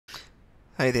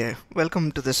Hi there,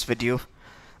 welcome to this video.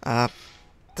 Uh,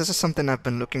 this is something I've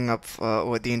been looking up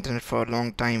over the internet for a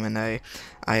long time, and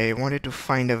I wanted to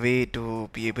find a way to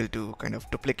be able to kind of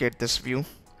duplicate this view.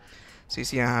 So you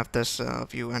see I have this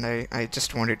view, and I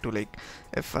just wanted to, like,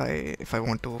 if I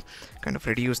want to kind of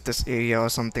reduce this area or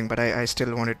something, but I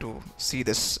still wanted to see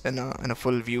this in a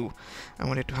full view. I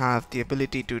wanted to have the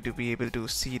ability to be able to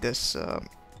see this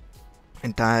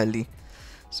entirely.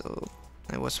 So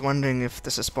I was wondering if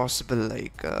this is possible,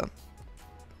 like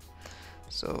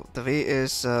so the way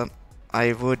is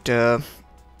I would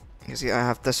you see I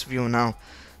have this view now,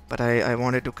 but I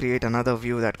wanted to create another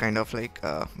view that kind of like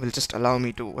will just allow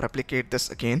me to replicate this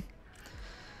again,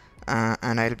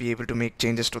 and I'll be able to make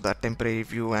changes to that temporary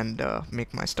view and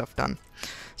make my stuff done.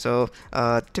 So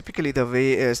typically the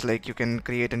way is like you can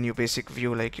create a new basic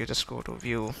view, like you just go to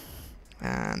view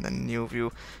and then new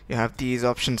view. You have these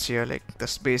options here, like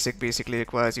this basically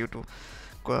requires you to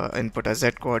input a z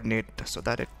coordinate so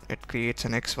that it creates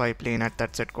an xy plane at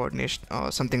that z coordinate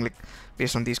or something, like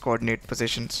based on these coordinate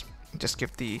positions. Just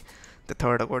give the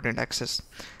third coordinate axis,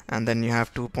 and then you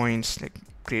have 2 points, like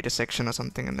create a section or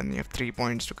something, and then you have 3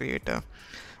 points to create a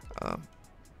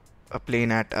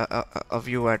plane at a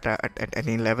view at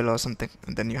any level or something.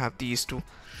 And then you have these two,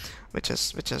 which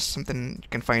is something you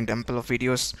can find ample of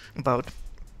videos about.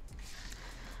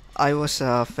 I was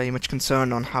very much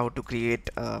concerned on how to create,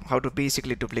 how to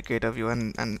basically duplicate a view,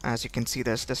 and as you can see,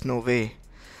 there's no way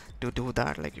to do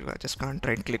that. Like you just can't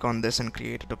right click on this and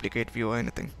create a duplicate view or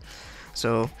anything.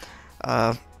 So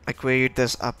I queried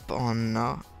this up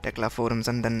on Tekla forums,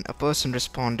 and then a person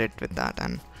responded with that,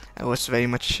 and I was very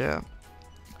much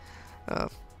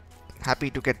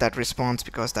happy to get that response,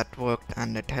 because that worked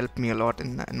and it helped me a lot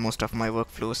in most of my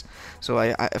workflows. So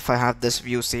if I have this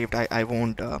view saved, I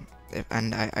won't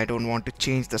and I don't want to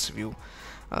change this view.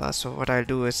 So what I'll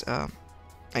do is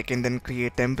I can then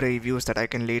create temporary views that I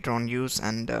can later on use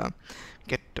and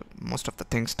get most of the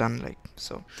things done. Like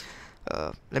so,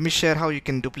 let me share how you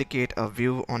can duplicate a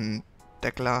view on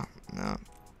Tekla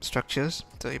Structures.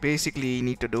 So you basically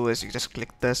need to do is you just click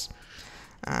this,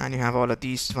 and you have all of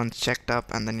these ones checked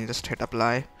up, and then you just hit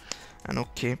apply and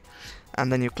OK,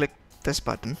 and then you click this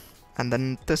button, and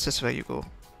then this is where you go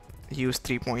use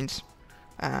 3 points,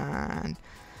 and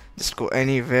just go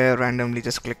anywhere randomly,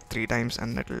 just click 3 times,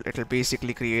 and it'll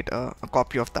basically create a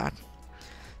copy of that.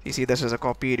 You see this is a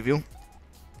copied view.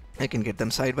 I can get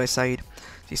them side by side.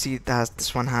 You see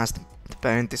this one has the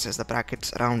parentheses, the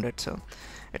brackets around it, so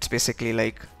it's basically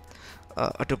like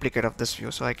a duplicate of this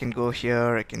view. So I can go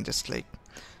here, I can just like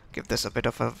give this a bit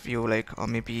of a view, like, or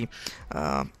maybe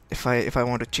if I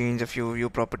want to change a few view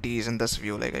properties in this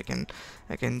view, like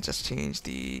I can just change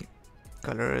the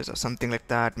colors or something like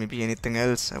that. Maybe anything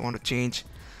else I want to change,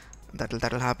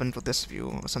 that'll happen for this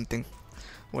view or something.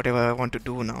 Whatever I want to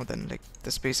do now, then like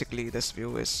this, basically this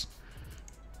view is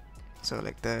so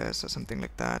like this or something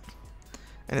like that.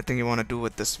 Anything you want to do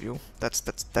with this view,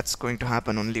 that's going to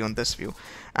happen only on this view.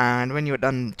 And when you're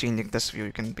done changing this view,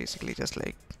 you can basically just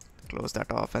like close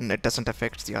that off, and it doesn't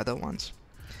affect the other ones.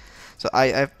 So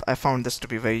I found this to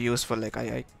be very useful. Like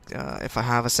if I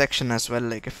have a section as well,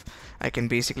 like if I can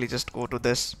basically just go to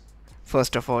this,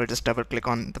 first of all just double click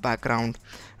on the background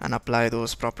and apply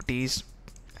those properties,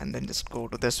 and then just go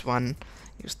to this one,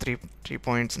 use three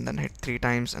points, and then hit 3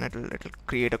 times, and it'll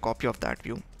create a copy of that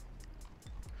view.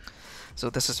 So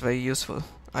this is very useful.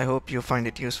 I hope you find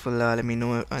it useful. Let me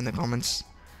know in the comments.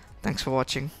 Thanks for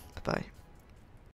watching. Bye.